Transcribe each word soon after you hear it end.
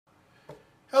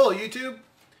Hello YouTube!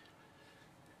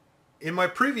 In my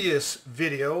previous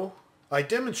video I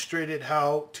demonstrated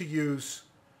how to use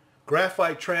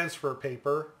graphite transfer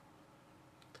paper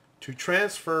to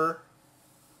transfer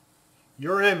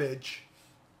your image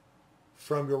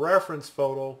from your reference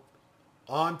photo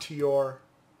onto your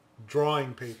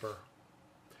drawing paper.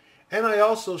 And I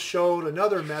also showed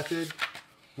another method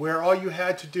where all you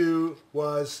had to do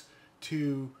was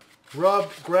to rub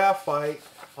graphite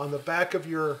on the back of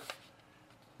your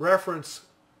reference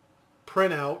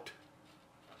printout,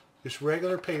 just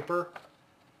regular paper,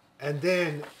 and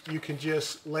then you can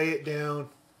just lay it down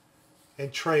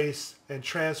and trace and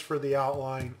transfer the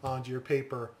outline onto your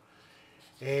paper.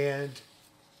 And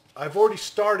I've already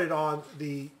started on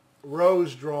the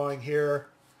rose drawing here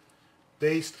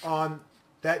based on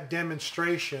that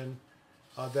demonstration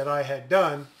that I had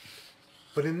done.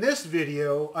 But in this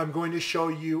video I'm going to show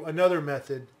you another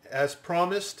method as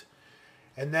promised,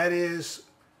 and that is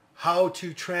how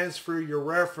to transfer your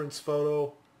reference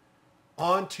photo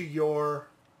onto your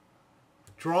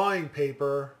drawing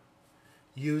paper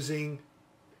using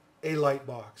a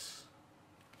lightbox.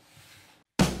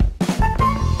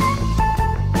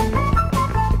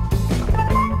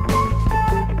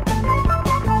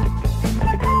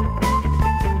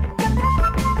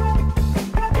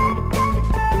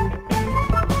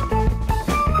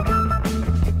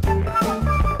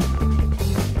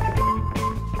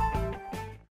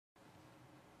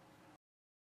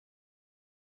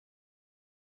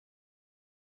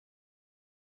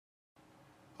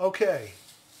 Okay,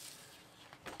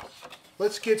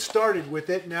 let's get started with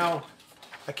it. Now,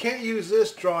 I can't use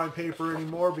this drawing paper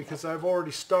anymore because I've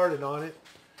already started on it.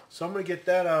 So I'm going to get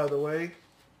that out of the way.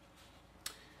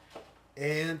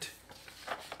 And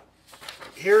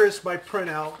here is my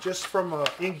printout just from an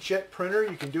inkjet printer.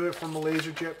 You can do it from a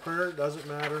laser jet printer, it doesn't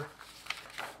matter.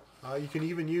 You can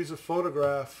even use a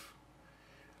photograph.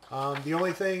 The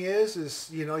only thing is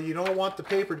you know, you don't want the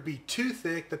paper to be too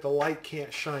thick that the light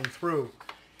can't shine through.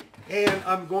 And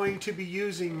I'm going to be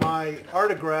using my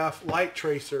Artograph light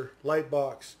tracer light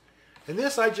box. And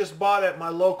this I just bought at my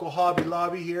local Hobby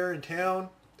Lobby here in town.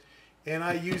 And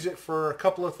I use it for a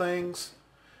couple of things.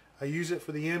 I use it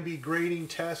for the MB grading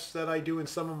tests that I do in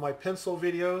some of my pencil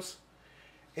videos.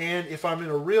 And if I'm in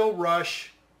a real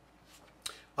rush,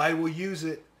 I will use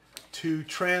it to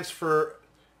transfer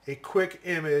a quick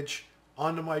image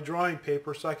onto my drawing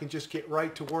paper so I can just get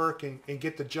right to work and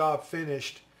get the job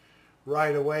finished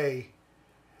right away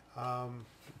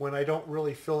when I don't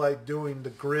really feel like doing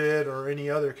the grid or any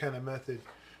other kind of method.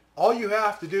 All you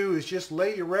have to do is just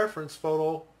lay your reference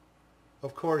photo,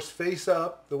 of course, face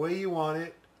up the way you want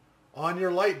it on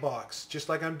your light box, just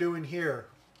like I'm doing here.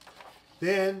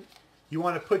 Then you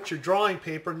want to put your drawing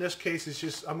paper, in this case it's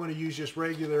just, I'm going to use just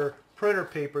regular printer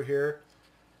paper here,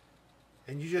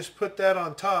 and you just put that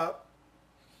on top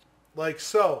like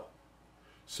so.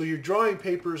 So your drawing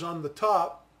paper is on the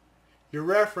top, your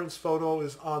reference photo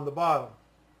is on the bottom.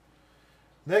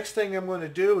 Next thing I'm going to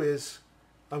do is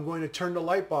I'm going to turn the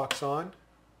light box on,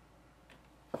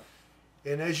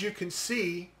 and as you can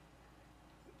see,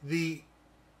 the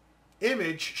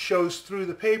image shows through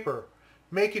the paper,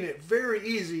 making it very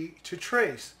easy to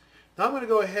trace. Now I'm going to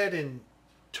go ahead and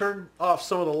turn off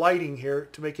some of the lighting here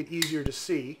to make it easier to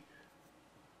see.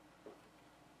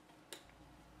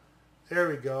 There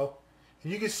we go.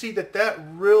 And you can see that that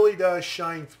really does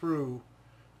shine through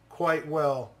quite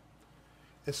well.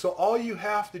 And so all you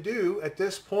have to do at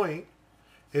this point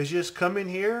is just come in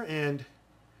here and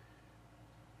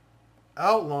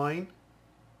outline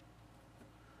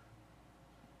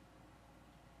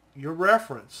your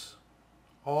reference,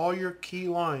 all your key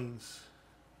lines.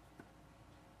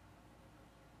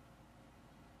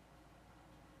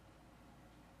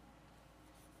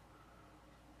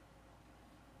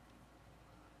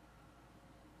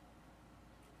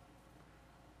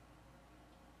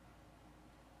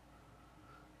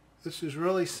 This is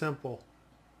really simple.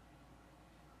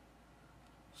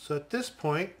 So at this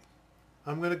point,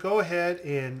 I'm going to go ahead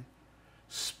and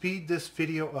speed this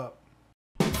video up.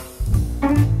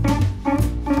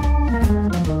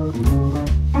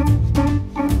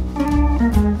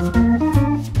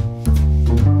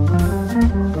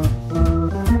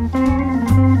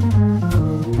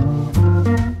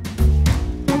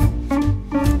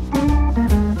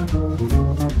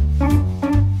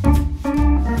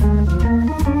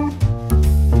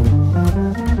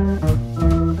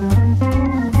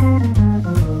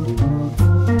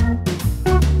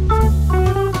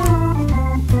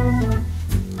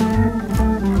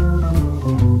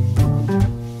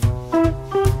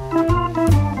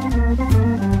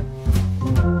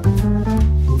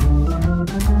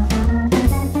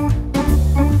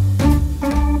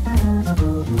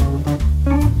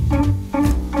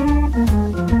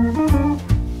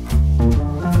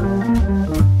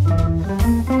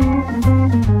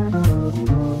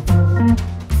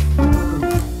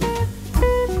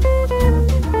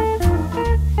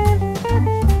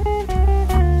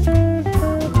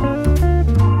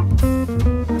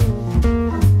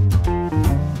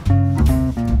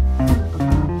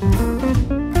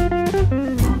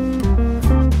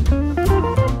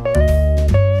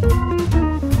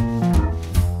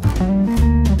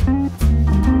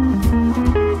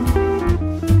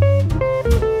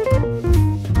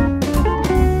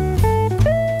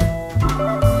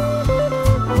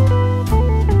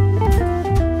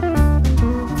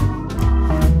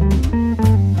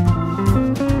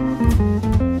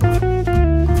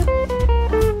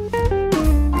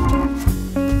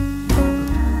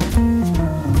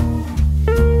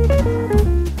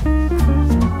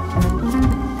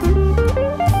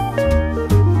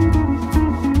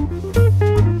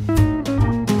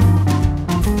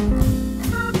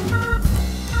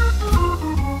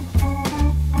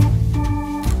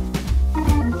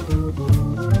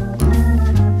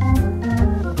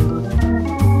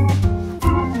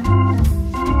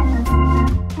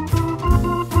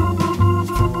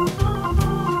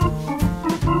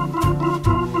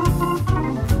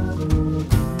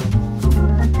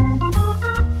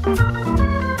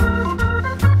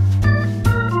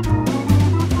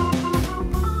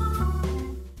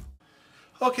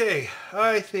 Okay,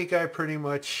 I think I pretty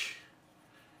much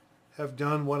have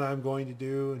done what I'm going to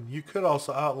do, and you could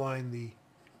also outline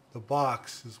the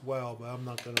box as well, but I'm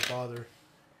not going to bother.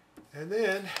 And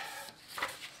then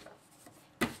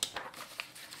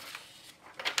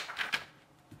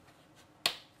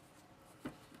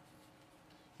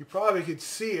you probably could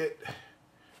see it.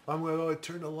 I'm going to go ahead and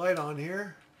turn the light on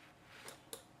here,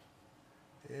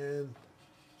 and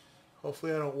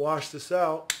hopefully I don't wash this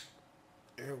out.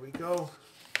 There we go.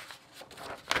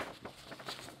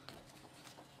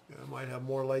 I might have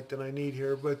more light than I need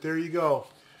here, but there you go.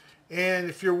 And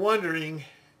if you're wondering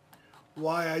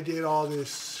why I did all this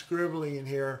scribbling in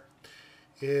here,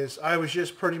 is I was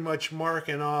just pretty much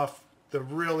marking off the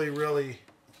really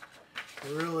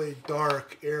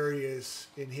dark areas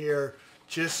in here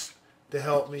just to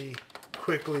help me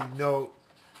quickly note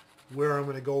where I'm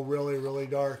going to go really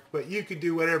dark. But you can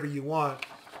do whatever you want.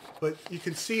 But you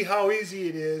can see how easy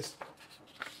it is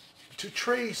to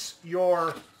trace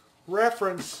your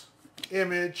reference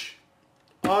image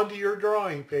onto your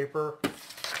drawing paper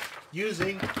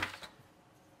using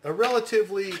a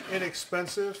relatively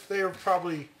inexpensive, they are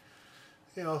probably,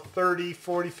 you know, 30,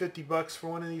 40, 50 bucks for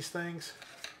one of these things.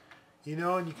 You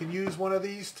know, and you can use one of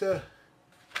these to,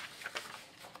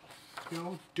 you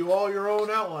know, do all your own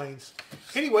outlines.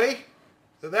 Anyway,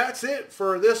 so that's it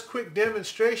for this quick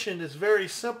demonstration. It's very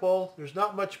simple. There's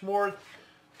not much more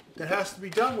that has to be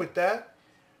done with that.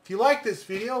 If you like this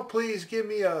video, please give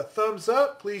me a thumbs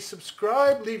up. Please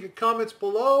subscribe. Leave your comments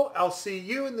below. I'll see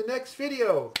you in the next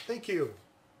video. Thank you.